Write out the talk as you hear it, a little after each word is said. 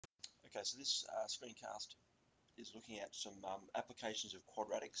Okay, so this screencast is looking at some applications of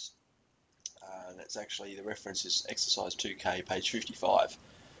quadratics, and it's actually, the reference is exercise 2K, page 55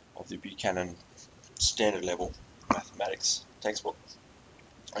 of the Buchanan standard level mathematics textbook.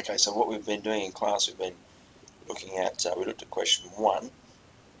 Okay, so what we've been doing in class, we've been looking at, we looked at question 1,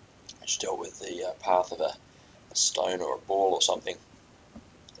 which dealt with the path of a stone or a ball or something,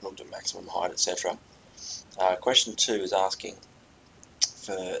 looked at maximum height, etc. Question 2 is asking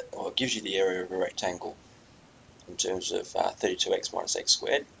for, or it gives you the area of a rectangle in terms of 32x minus x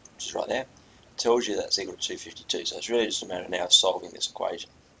squared, which is right there. It tells you that's equal to 252, so it's really just a matter now of solving this equation.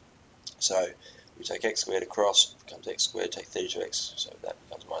 So we take x squared across, becomes x squared, take 32x, so that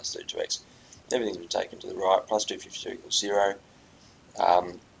becomes minus 32x. Everything's been taken to the right, plus 252 equals 0.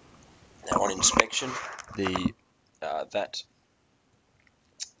 Now on inspection, that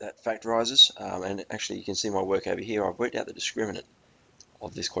factorizes, and actually you can see my work over here. I've worked out the discriminant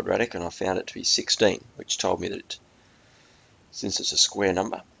of this quadratic, and I found it to be 16, which told me that since it's a square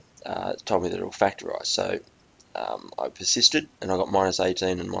number, it told me that it will factorize. So I persisted, and I got minus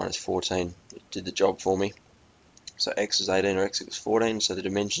 18 and minus 14. It did the job for me. So x is 18 or x equals 14, so the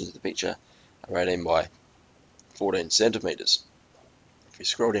dimensions of the picture are 18 by 14 centimeters. If we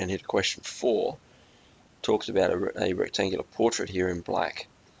scroll down here to question 4, it talks about a rectangular portrait here in black,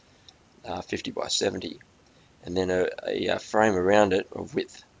 50 by 70, and then a frame around it of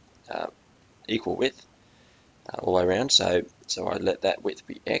width, equal width, all the way around. So I let that width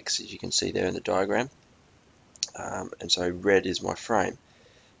be x, as you can see there in the diagram, and so red is my frame,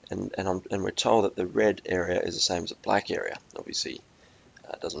 and we're told that the red area is the same as the black area. Obviously,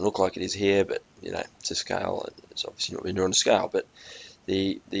 it doesn't look like it is here, but you know, to scale, it's obviously not been drawn to scale. But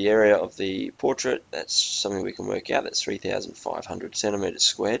the area of the portrait, that's something we can work out. That's 3,500 centimeters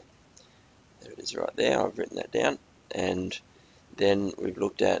squared. There it is right there. I've written that down. And then we've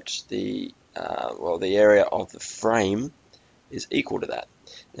looked at the the area of the frame is equal to that.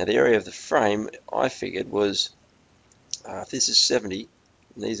 Now the area of the frame, I figured, was if this is 70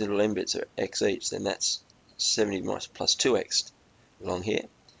 and these little end bits are x each, then that's 70 minus plus 2x along here.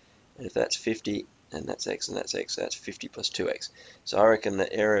 And if that's 50 and that's x and that's x, so that's 50 plus 2x. So I reckon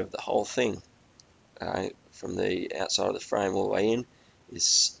the area of the whole thing from the outside of the frame all the way in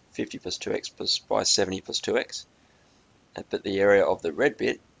is 50 plus 2x plus by 70 plus 2x. But the area of the red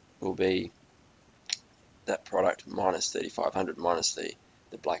bit will be that product minus 3,500 minus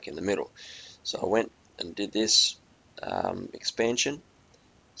the black in the middle. So I went and did this expansion,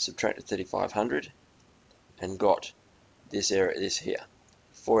 subtracted 3,500, and got this area, this here,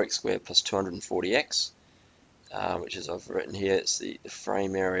 4x squared plus 240x, which, as I've written here, it's the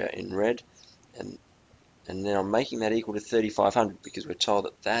frame area in red, and then I'm making that equal to 3,500 because we're told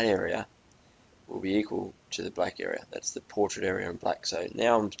that that area will be equal to the black area. That's the portrait area in black. So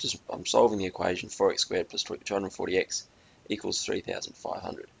now I'm solving the equation. 4x squared plus 240x equals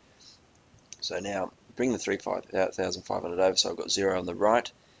 3,500. So now bring the 3,500 over, so I've got 0 on the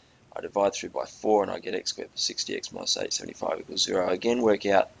right. I divide through by 4 and I get x squared plus 60x minus 875 equals 0. Again, work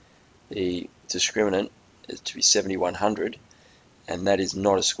out the discriminant is to be 7,100, and that is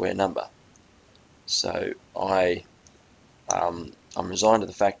not a square number. So I'm resigned to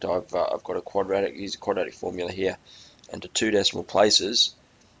the fact I've got a quadratic, use a quadratic formula here, and to 2 decimal places,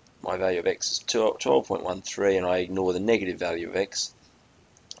 my value of x is 12.13, and I ignore the negative value of x.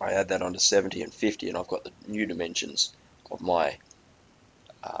 I add that onto 70 and 50, and I've got the new dimensions of my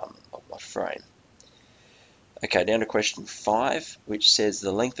frame. Okay, down to question 5, which says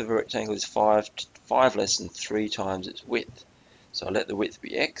the length of a rectangle is 5 less than 3 times its width. So I let the width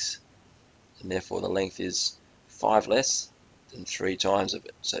be x, and therefore the length is 5 less than 3 times of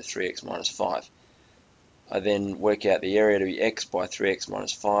it, so 3x minus 5. I then work out the area to be x by 3x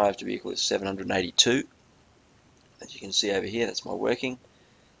minus 5 to be equal to 782. As you can see over here, that's my working.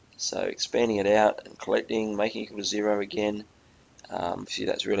 So expanding it out and collecting, making it equal to 0 again. See,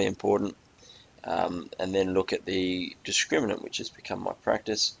 that's really important. And then look at the discriminant, which has become my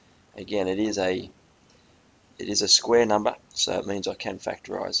practice. Again, it is a square number, so it means I can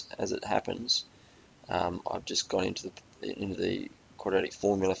factorize. As it happens, I've just gone into the quadratic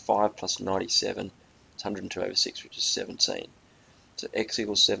formula. 5 plus 97 is 102 over 6, which is 17. So x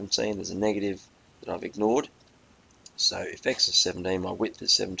equals 17. There's a negative that I've ignored. So if x is 17, my width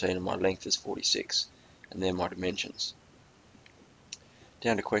is 17, and my length is 46, and they're my dimensions.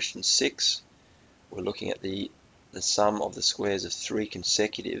 Down to question 6, we're looking at the sum of the squares of 3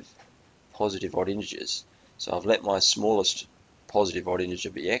 consecutive positive odd integers. So I've let my smallest positive odd integer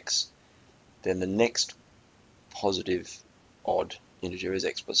be x, then the next positive odd integer is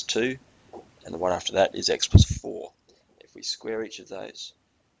x plus 2, and the one after that is x plus 4. If we square each of those,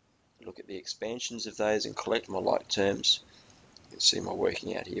 look at the expansions of those and collect my like terms. You can see my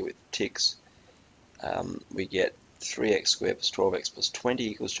working out here with ticks. We get 3x squared plus 12x plus 20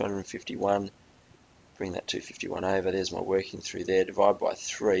 equals 251. Bring that 251 over. There's my working through there. Divide by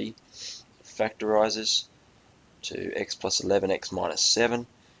 3. Factorizes to x plus 11, x minus 7.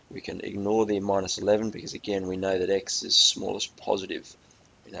 We can ignore the minus 11 because again we know that x is smallest positive.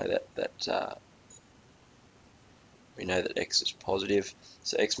 We know that x is positive,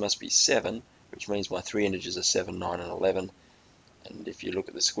 so x must be 7, which means my three integers are 7, 9, and 11. And if you look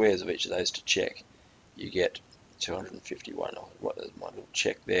at the squares of each of those to check, you get 251. What my little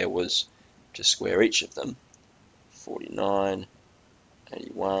check there was to square each of them. 49,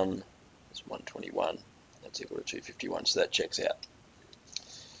 81, that's 121. That's equal to 251. So that checks out.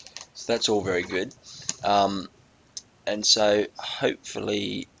 So that's all very good. And so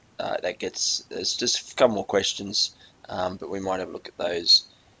hopefully there's just a couple more questions, but we might have a look at those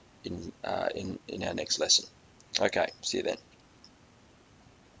in our next lesson. Okay, see you then.